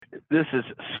This is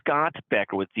Scott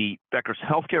Becker with the Becker's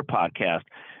Healthcare Podcast.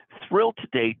 Thrilled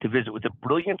today to visit with a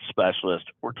brilliant specialist.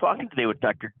 We're talking today with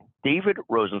Dr. David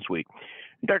Rosensweet.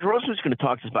 Dr. Rosensweet is going to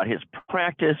talk to us about his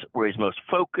practice, where he's most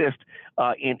focused,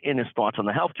 in his thoughts on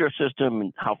the healthcare system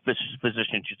and how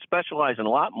physicians should specialize, and a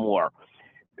lot more.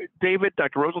 David,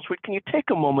 Dr. Rosensweet, can you take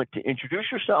a moment to introduce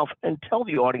yourself and tell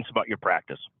the audience about your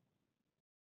practice?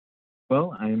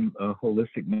 Well, I'm a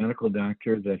holistic medical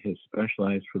doctor that has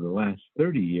specialized for the last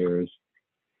 30 years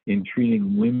in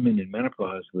treating women in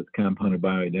menopause with compounded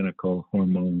bioidentical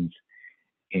hormones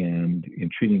and in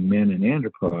treating men in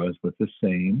andropause with the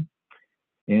same.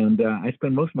 And I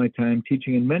spend most of my time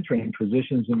teaching and mentoring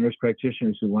physicians and nurse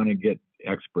practitioners who want to get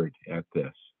expert at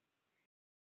this.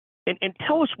 And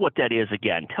tell us what that is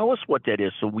again. Tell us what that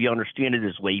is so we understand it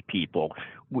as lay people.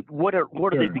 What are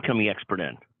they becoming expert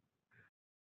in?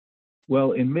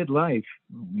 Well, in midlife,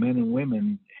 men and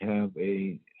women have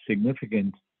a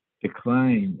significant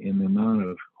decline in the amount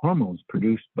of hormones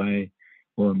produced by,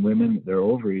 well, in women, their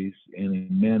ovaries, and in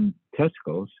men,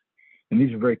 testicles. And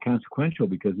these are very consequential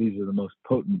because these are the most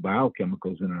potent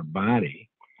biochemicals in our body.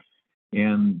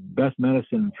 And best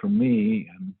medicine for me,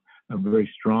 and I have very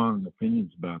strong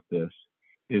opinions about this,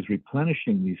 is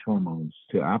replenishing these hormones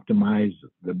to optimize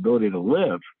the ability to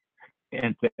live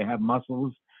and to have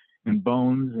muscles and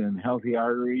bones and healthy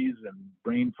arteries and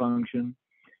brain function.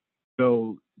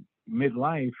 So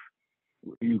midlife,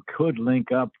 you could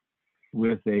link up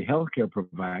with a healthcare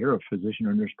provider, a physician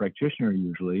or nurse practitioner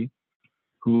usually,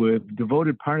 who have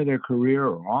devoted part of their career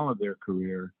or all of their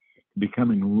career to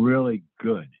becoming really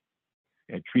good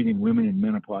at treating women in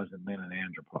menopause and men in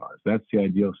andropause. That's the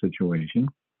ideal situation.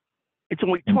 And so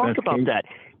when we talk about that,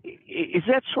 is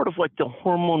that sort of like the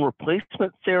hormone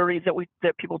replacement theory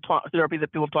that people talk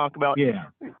about? Yeah.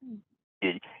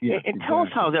 And tell us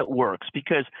how that works,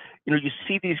 because you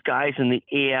see these guys in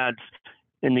the ads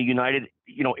in the United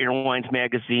Airlines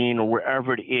magazine or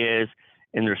wherever it is,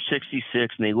 and they're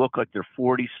 66 and they look like they're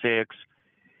 46.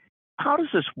 How does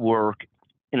this work?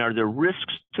 And are there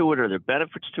risks to it? Are there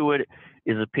benefits to it?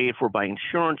 Is it paid for by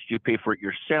insurance? Do you pay for it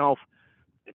yourself?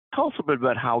 Tell us a bit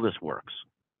about how this works.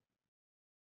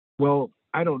 Well,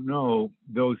 I don't know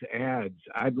those ads.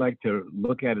 I'd like to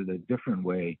look at it a different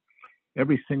way.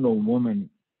 Every single woman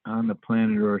on the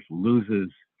planet Earth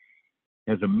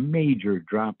has a major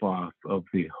drop-off of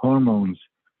the hormones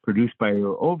produced by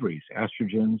her ovaries,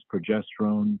 estrogens,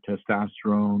 progesterone,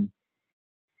 testosterone.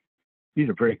 These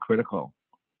are very critical.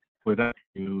 Without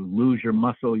you lose your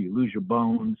muscle, you lose your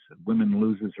bones. A woman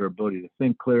loses her ability to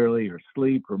think clearly, or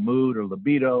sleep, or mood, or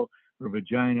libido, or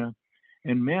vagina.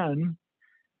 And men,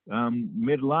 by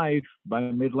midlife,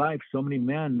 so many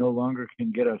men no longer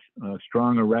can get a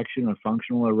strong erection, a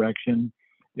functional erection.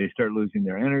 They start losing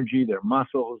their energy, their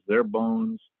muscles, their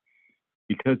bones,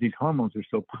 because these hormones are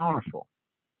so powerful.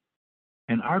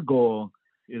 And our goal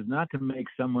is not to make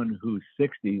someone who's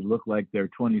 60 look like they're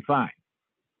 25.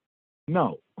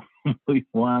 No, we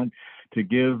want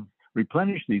to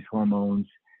replenish these hormones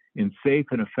in safe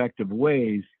and effective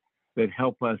ways that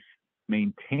help us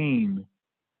maintain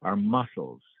our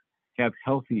muscles, have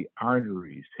healthy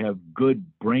arteries, have good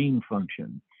brain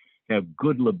function, have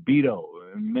good libido,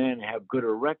 and men have good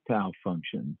erectile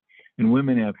function, and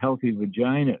women have healthy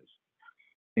vaginas.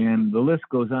 And the list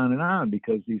goes on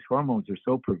because these hormones are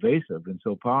so pervasive and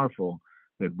so powerful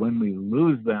that when we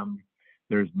lose them,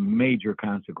 there's major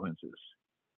consequences.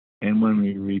 And when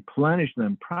we replenish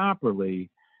them properly,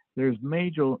 there's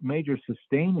major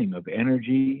sustaining of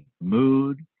energy,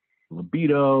 mood,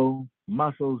 libido,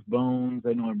 muscles, bones.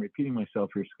 I know I'm repeating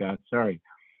myself here, Scott, sorry.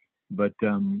 But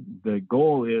the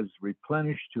goal is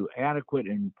replenish to adequate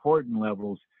and important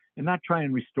levels and not try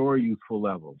and restore youthful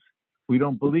levels. We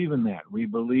don't believe in that. We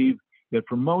believe that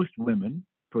for most women,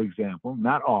 for example,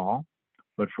 not all,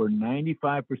 but for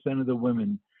 95% of the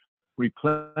women,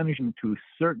 replenishing to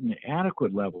certain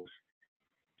adequate levels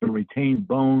to retain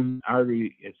bone,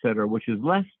 artery, etc., which is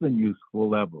less than youthful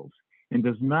levels and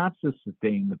does not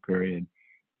sustain the period.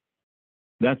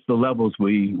 That's the levels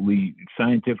we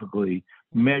scientifically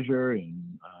measure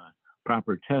in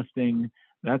proper testing.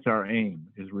 That's our aim,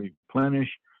 is replenish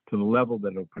to the level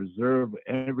that will preserve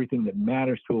everything that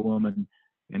matters to a woman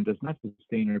and does not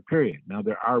sustain her period. Now,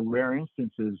 there are rare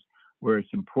instances where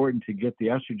it's important to get the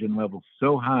estrogen levels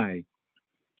so high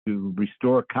to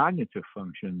restore cognitive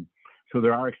function. So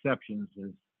there are exceptions.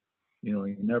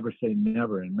 You never say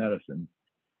never in medicine.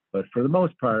 But for the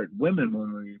most part, women,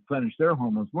 when we replenish their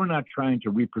hormones, we're not trying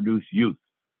to reproduce youth.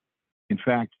 In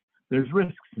fact, there's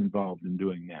risks involved in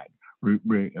doing that,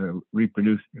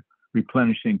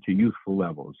 replenishing to youthful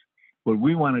levels. What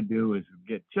we want to do is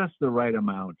get just the right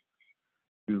amount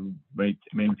to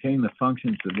maintain the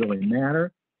functions that really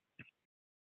matter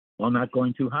while not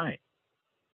going too high.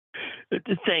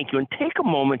 Thank you. And take a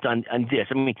moment on this.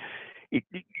 I mean,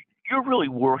 you're really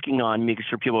working on making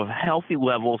sure people have healthy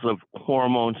levels of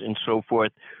hormones and so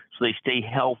forth so they stay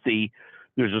healthy.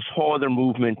 There's this whole other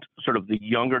movement, sort of the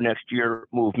Younger Next Year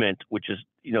movement, which is,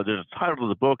 there's a title of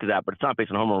the book of that, but it's not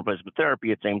based on hormone replacement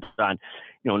therapy. It's aimed on,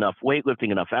 enough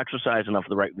weightlifting, enough exercise, enough of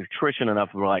the right nutrition, enough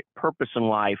of the right purpose in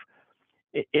life.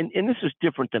 And this is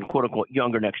different than quote unquote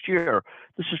Younger Next Year.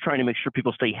 This is trying to make sure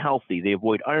people stay healthy. They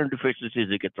avoid iron deficiencies.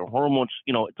 They get their hormones,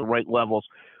 at the right levels.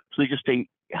 So they just stay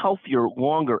healthier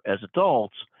longer as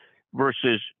adults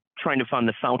versus trying to find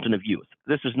the fountain of youth.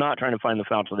 This is not trying to find the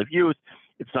fountain of youth.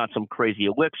 It's not some crazy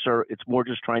elixir. It's more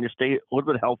just trying to stay a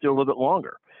little bit healthier, a little bit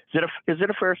longer. Is it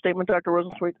a fair statement, Dr.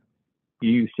 Rosensweet?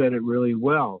 You said it really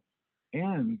well.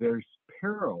 And there's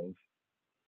perils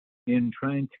in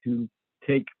trying to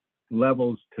take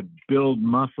levels to build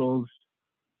muscles.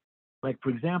 Like, for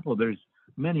example, there's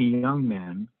many young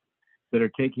men that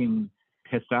are taking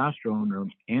testosterone or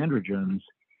androgens,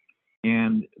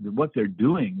 and what they're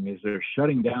doing is they're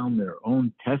shutting down their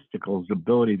own testicles'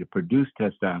 ability to produce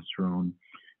testosterone.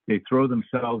 They throw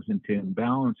themselves into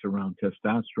imbalance around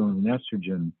testosterone and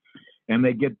estrogen, and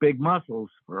they get big muscles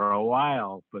for a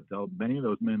while, but many of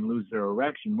those men lose their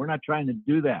erection. We're not trying to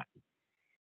do that.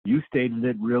 You stated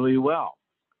it really well.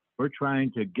 We're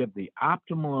trying to give the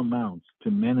optimal amounts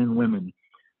to men and women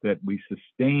that we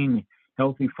sustain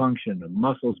healthy function of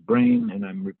muscles, brain, and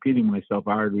I'm repeating myself,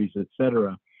 arteries,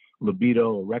 etc.,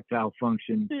 libido, erectile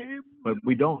function, but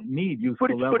we don't need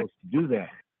youthful levels to do that.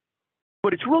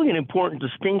 But it's really an important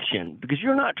distinction because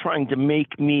you're not trying to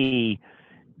make me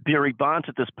Barry Bonds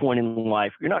at this point in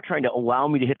life. You're not trying to allow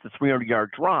me to hit the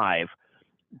 300-yard drive.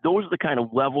 Those are the kind of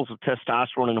levels of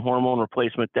testosterone and hormone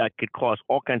replacement that could cause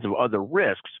all kinds of other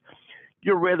risks.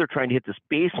 You're rather trying to hit this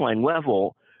baseline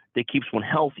level that keeps one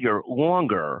healthier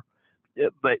longer,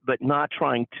 but not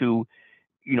trying to,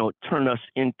 turn us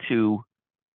into,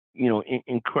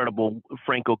 incredible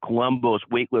Franco Columbus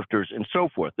weightlifters and so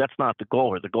forth. That's not the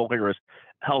goal here. The goal here is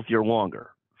healthier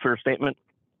longer. Fair statement?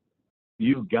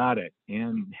 You got it.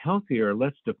 And healthier,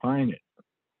 let's define it.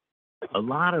 A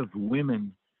lot of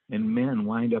women and men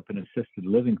wind up in assisted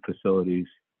living facilities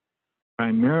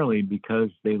primarily because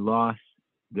they lost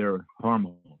their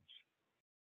hormones.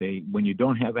 When you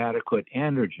don't have adequate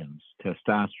androgens,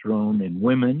 testosterone in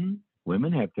women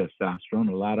have testosterone,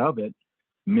 a lot of it.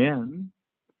 Men,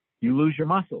 you lose your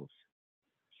muscles.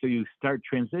 So you start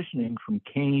transitioning from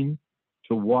cane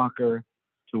to walker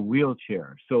to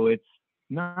wheelchair. So it's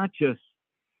not just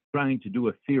trying to do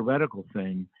a theoretical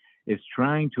thing, it's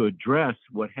trying to address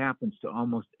what happens to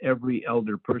almost every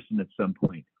elder person at some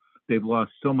point. They've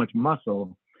lost so much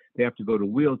muscle, they have to go to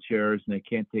wheelchairs and they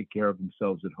can't take care of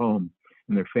themselves at home,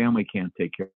 and their family can't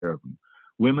take care of them.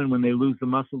 Women, when they lose the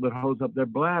muscle that holds up their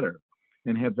bladder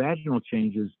and have vaginal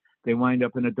changes, they wind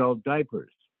up in adult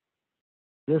diapers.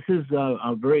 This is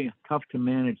a very tough to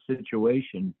manage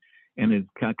situation, and it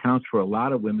accounts for a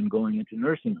lot of women going into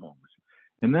nursing homes.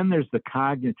 And then there's the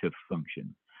cognitive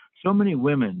function. So many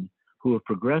women who have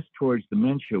progressed towards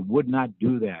dementia would not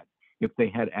do that if they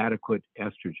had adequate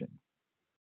estrogen,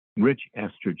 rich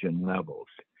estrogen levels.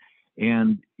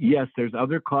 And yes, there's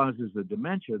other causes of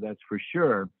dementia, that's for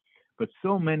sure, but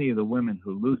so many of the women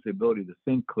who lose the ability to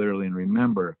think clearly and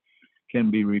remember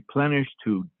can be replenished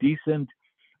to decent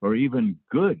or even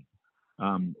good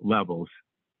levels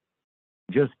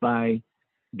just by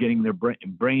getting their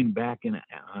brain back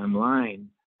online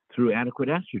through adequate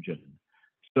estrogen.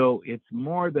 So it's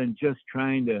more than just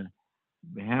trying to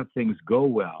have things go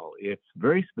well. It's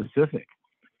very specific.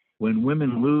 When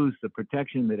women lose the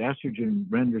protection that estrogen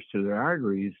renders to their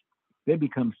arteries, they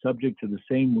become subject to the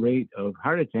same rate of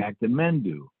heart attack that men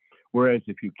do. Whereas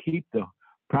if you keep the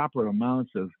proper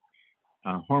amounts of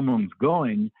hormones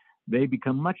going, they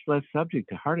become much less subject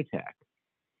to heart attack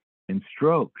and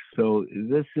stroke. So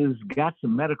this has got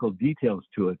some medical details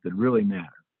to it that really matter.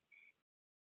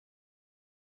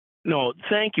 No,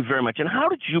 thank you very much. And how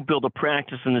did you build a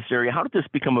practice in this area? How did this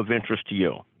become of interest to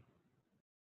you?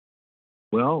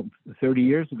 Well, 30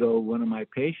 years ago, one of my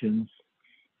patients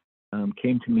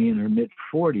came to me in her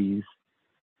mid-40s,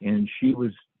 and she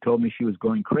told me she was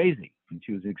going crazy, and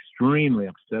she was extremely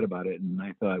upset about it. And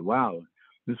I thought, wow,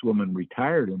 this woman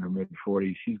retired in her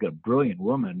mid-40s. She's a brilliant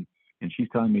woman, and she's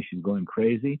telling me she's going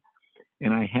crazy.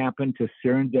 And I happened to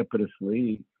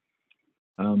serendipitously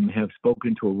have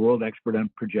spoken to a world expert on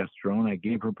progesterone. I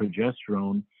gave her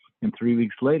progesterone, and 3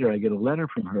 weeks later, I get a letter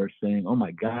from her saying, oh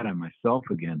my God, I'm myself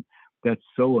again. That's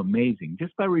so amazing.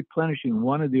 Just by replenishing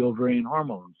one of the ovarian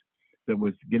hormones, that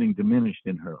was getting diminished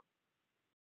in her.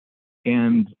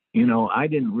 And, I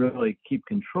didn't really keep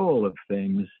control of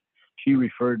things. She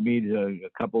referred me to a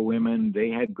couple women. They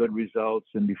had good results.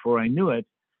 And before I knew it,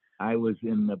 I was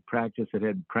in the practice that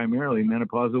had primarily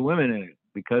menopausal women in it,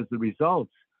 because the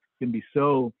results can be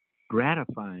so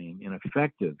gratifying and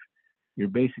effective. You're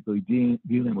basically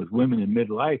dealing with women in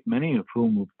midlife, many of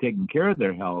whom have taken care of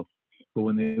their health, but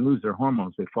when they lose their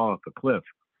hormones, they fall off a cliff.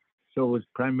 So it was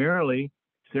primarily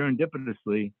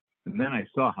serendipitously, and then I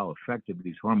saw how effective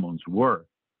these hormones were.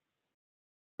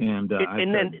 And I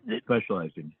started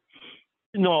specializing.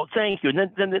 No, thank you. And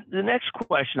then the next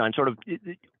question on sort of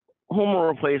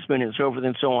hormone replacement and so forth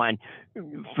and so on,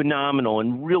 phenomenal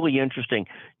and really interesting.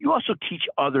 You also teach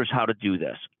others how to do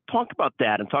this. Talk about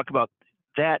that, and talk about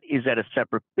that. Is that a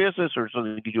separate business or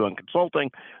something you do on consulting?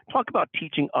 Talk about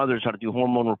teaching others how to do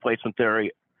hormone replacement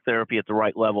therapy at the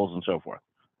right levels and so forth.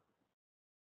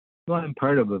 Well, I'm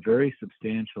part of a very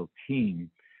substantial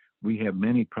team. We have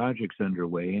many projects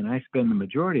underway, and I spend the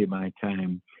majority of my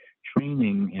time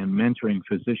training and mentoring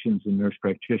physicians and nurse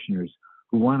practitioners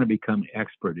who want to become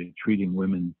expert in treating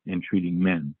women and treating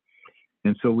men.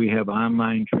 And so we have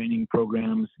online training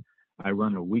programs. I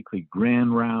run a weekly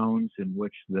grand rounds in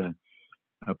which the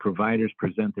providers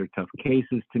present their tough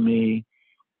cases to me.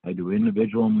 I do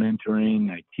individual mentoring.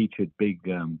 I teach at big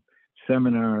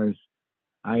seminars.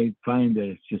 I find that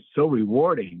it's just so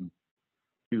rewarding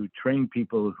to train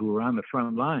people who are on the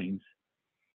front lines,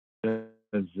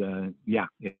 because,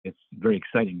 it's very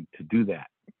exciting to do that.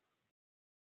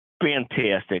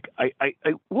 Fantastic. I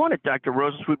wanted, Dr.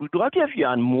 Rosensweet, we'd love to have you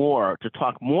on more to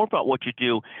talk more about what you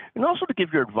do, and also to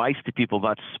give your advice to people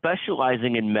about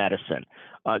specializing in medicine,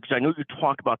 because I know you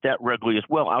talk about that regularly as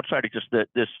well, outside of just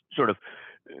this sort of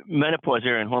menopause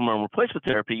area and hormone replacement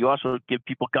therapy. You also give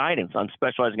people guidance on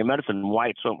specializing in medicine and why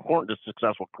it's so important to a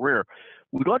successful career.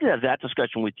 We'd love to have that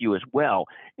discussion with you as well.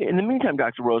 In the meantime,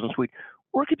 Dr. Rosensweet,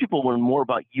 where can people learn more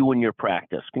about you and your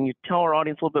practice? Can you tell our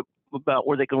audience a little bit about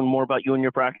where they can learn more about you and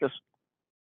your practice?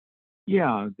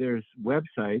 Yeah, there's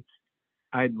websites.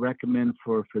 I'd recommend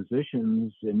for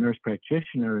physicians and nurse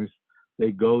practitioners,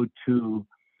 they go to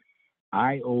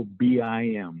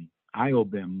iobim.org,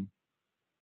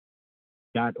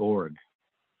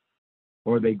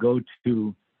 or they go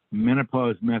to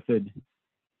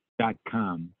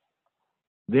menopausemethod.com.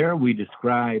 There we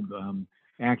describe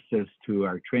access to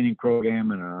our training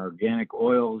program and our organic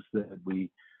oils that we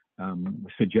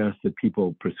suggest that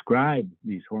people prescribe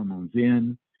these hormones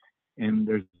in. And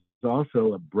there's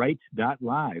also a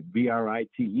brite.live,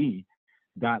 BRITE.live.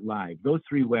 Those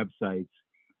three websites,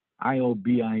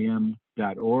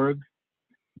 iobim.org,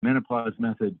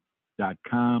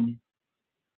 menopausemethod.com,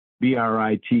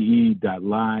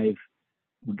 brite.live.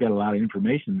 We've got a lot of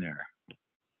information there.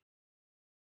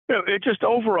 It's just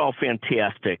overall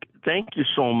fantastic. Thank you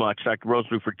so much, Dr.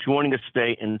 Rosensweet, for joining us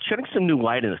today and shedding some new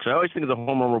light in this. I always think of the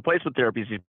hormone replacement therapies,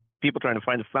 people trying to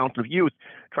find the fountain of youth,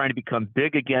 trying to become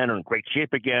big again or in great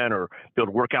shape again, or be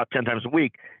able to work out 10 times a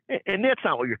week. And that's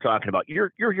not what you're talking about.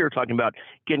 You're here talking about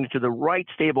getting to the right,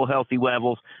 stable, healthy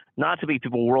levels, not to be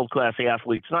people world-class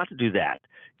athletes, not to do that,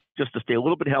 just to stay a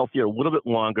little bit healthier, a little bit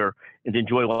longer, and to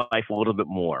enjoy life a little bit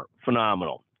more.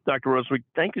 Phenomenal. Dr. Rosensweet,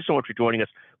 thank you so much for joining us.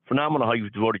 Phenomenal how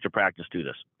you've devoted your practice to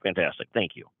this. Fantastic.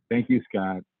 Thank you. Thank you,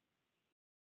 Scott.